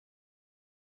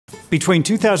Between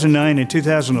 2009 and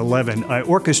 2011, I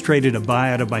orchestrated a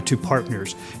buyout of my two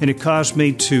partners, and it caused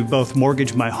me to both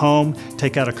mortgage my home,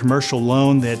 take out a commercial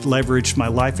loan that leveraged my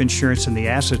life insurance and the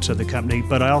assets of the company,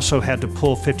 but I also had to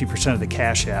pull 50% of the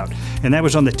cash out. And that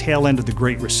was on the tail end of the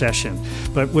Great Recession.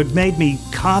 But what made me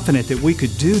confident that we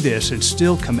could do this and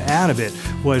still come out of it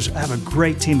was I have a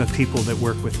great team of people that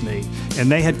work with me. And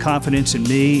they had confidence in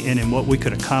me and in what we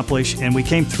could accomplish, and we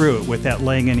came through it without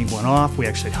laying anyone off. We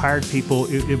actually hired people.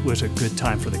 It was a good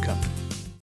time for the company.